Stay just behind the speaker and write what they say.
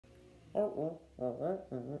Hi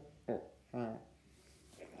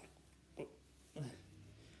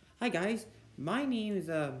guys, my name is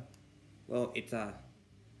well it's oh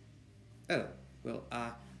well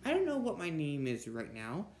I don't know what my name is right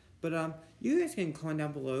now, but you guys can comment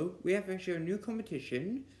down below. We have actually a new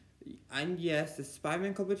competition, and yes, the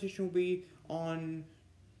Spider-Man competition will be on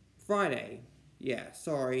Friday. Yeah,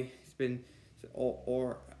 sorry, it's been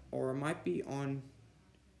or it might be on.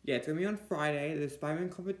 Yeah, it's gonna be on Friday. The Spider-Man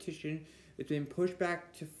competition. It's been pushed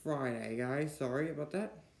back to Friday, guys. Sorry about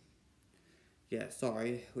that. Yeah,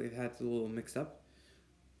 sorry, we've had a little mix up.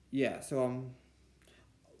 Yeah, so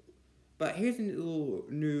but here's a little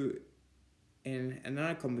new in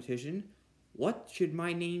another competition. What should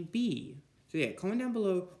my name be? So yeah, comment down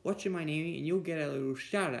below what should my name be, and you'll get a little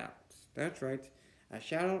shout out. That's right, a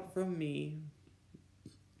shout out from me.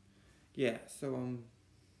 Yeah, so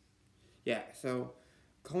yeah, so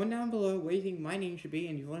comment down below what you think my name should be,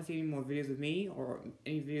 and if you want to see any more videos of me or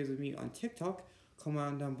any videos of me on TikTok,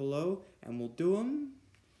 comment down below, and we'll do them.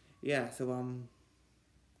 Yeah, so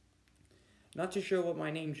not too sure what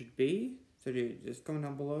my name should be, so just comment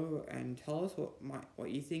down below and tell us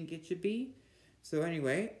what you think it should be. So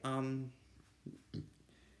anyway,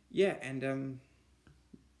 yeah, and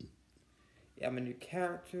yeah, I'm a new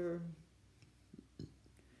character.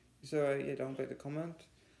 So yeah, don't forget to comment.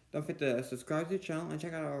 Don't forget to subscribe to the channel and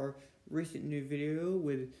check out our recent new video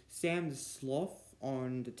with Sam the Sloth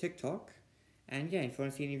on the TikTok. And yeah, if you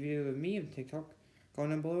want to see any videos of me on TikTok,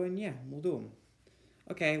 comment down below and yeah, we'll do them.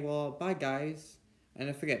 Okay, well, bye guys. And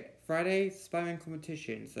don't forget, Friday Spider-Man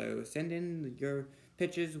competition. So send in your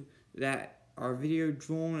pictures that are video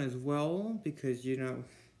drawn as well, because you know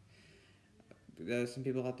there's some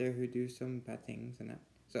people out there who do some bad things and that.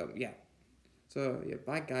 So yeah. So yeah,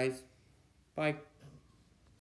 bye guys. Bye.